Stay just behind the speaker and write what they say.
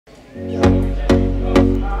Here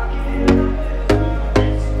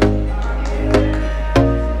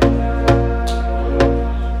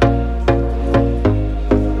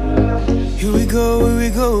we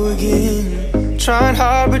go again. Trying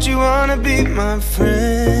hard, but you wanna be my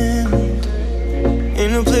friend.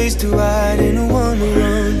 Ain't no place to hide, ain't no one to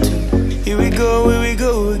run to. Here we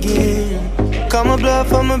go again. Call my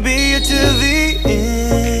bluff, I'ma be here till the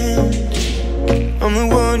end. I'm the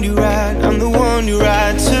one you ride, I'm the one you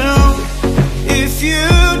ride to. If you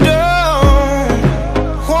don't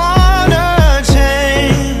wanna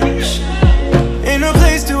change, ain't no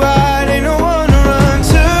place to hide, ain't no one to run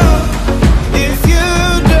to. If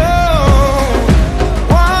you don't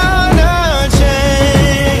wanna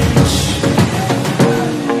change,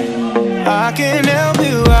 I can help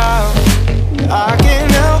you out, I can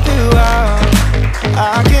help you out,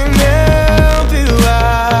 I can help you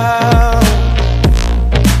out,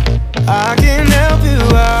 I can help you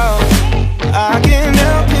out, I can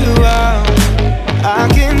help you out, I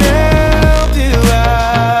can help you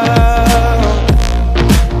out.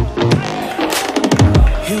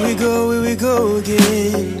 Here we go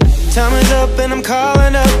again. Time is up and I'm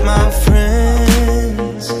calling up my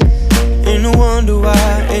friends. Ain't no wonder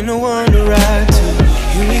why, ain't no one to ride to.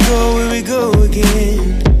 Here we go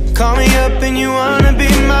again. Call me up and you wanna be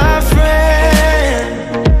my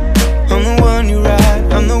friend. I'm the one you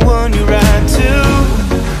ride, I'm the one you ride to.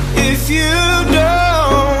 If you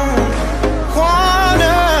don't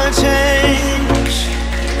wanna change,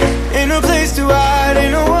 ain't no place to hide,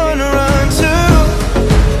 ain't no one to run to.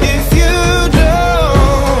 If you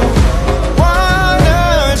don't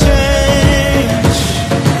wanna change,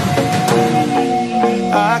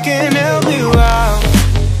 I can help you out,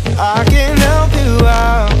 I can help you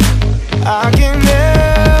out, I can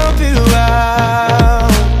help you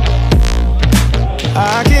out,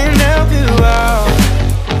 I can help you out,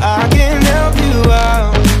 I can help you out, I can help you out, I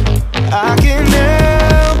can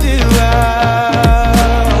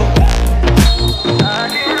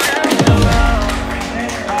help you out,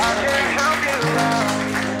 I can help you out,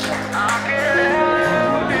 I can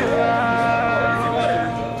help you out.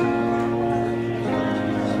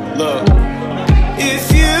 Look, if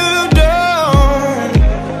you don't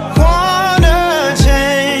wanna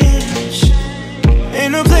change,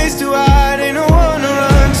 ain't no place to hide, ain't no one to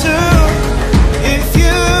run to. If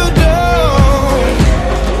you don't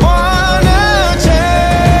wanna change,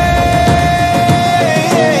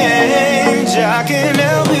 I can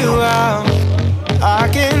help you out, I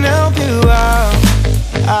can help you out,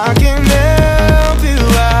 I can help you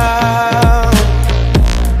out,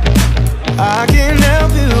 I can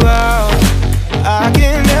help you out, I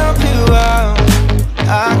can help you out,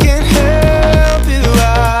 I can help you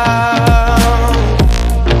out.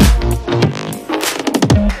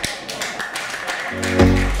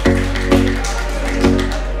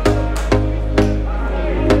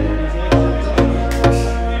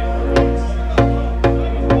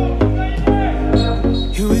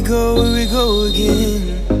 Here we go again.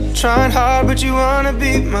 Trying hard, but you wanna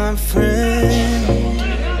be my friend.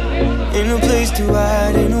 Ain't no place to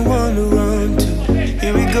hide, ain't no one to run to.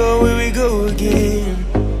 Here we go again.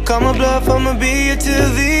 Call my bluff, I'ma be here till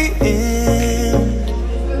the end.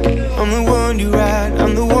 I'm the one you ride,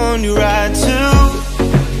 I'm the one you ride to.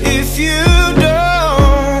 If you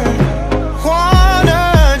don't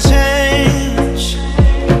wanna change,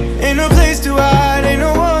 ain't no place to hide, ain't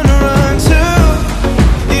no one to run to.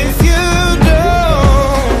 If you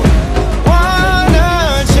don't wanna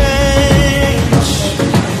change,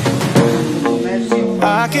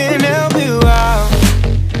 I can help you out,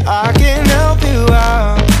 I can help you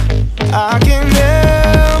out, I can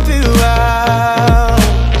help you out,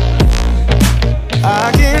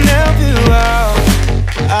 I can help you out,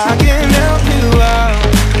 I can help you out,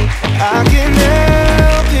 I can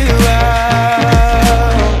help you out.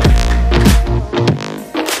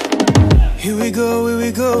 Here we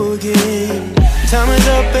go again. Time is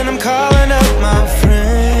up and I'm calling up my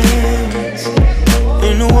friends.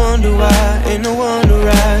 Ain't no wonder why, ain't no one to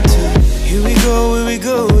ride to. Here we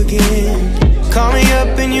go again. Call me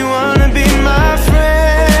up and you wanna be my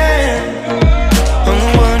friend. I'm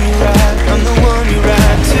the one you ride, I'm the one you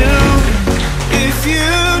ride to. If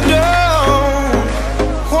you don't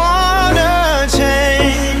wanna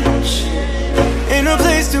change, ain't no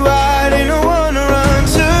place to hide, ain't no one to run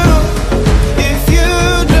to. If you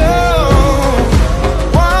don't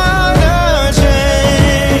wanna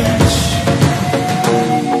change,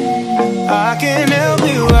 I can help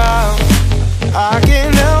you out, I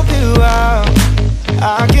can help you out,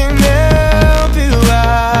 I can help you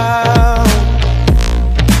out,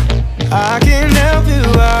 I can help you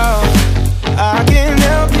out, I can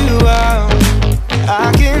help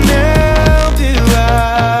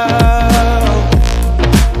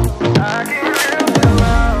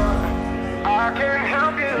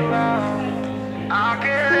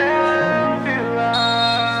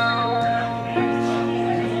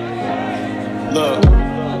Look,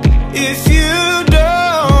 if you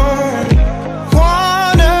don't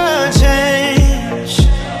wanna change,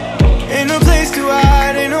 ain't no place to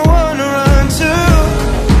hide, ain't no one to run to.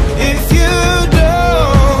 If you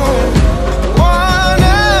don't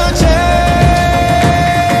wanna change,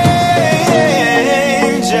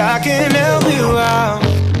 I can help you out,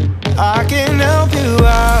 I can help you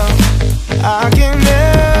out, I can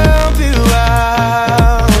help you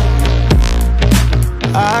out,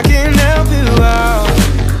 I can help you out,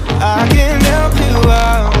 I can help you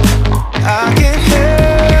out, I can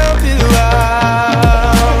help you out.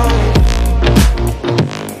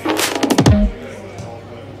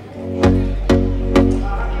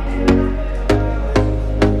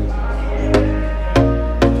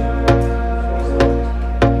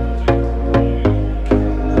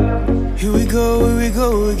 Here we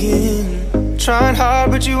go again. Trying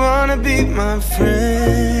hard but you wanna be my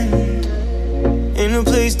friend. Ain't no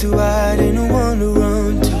place to hide, ain't no one to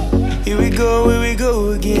run to. Here we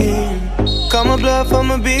go again. Call my bluff,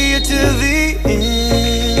 I'ma be here till the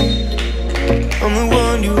end. I'm the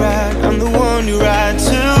one you ride, I'm the one you ride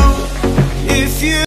to. If you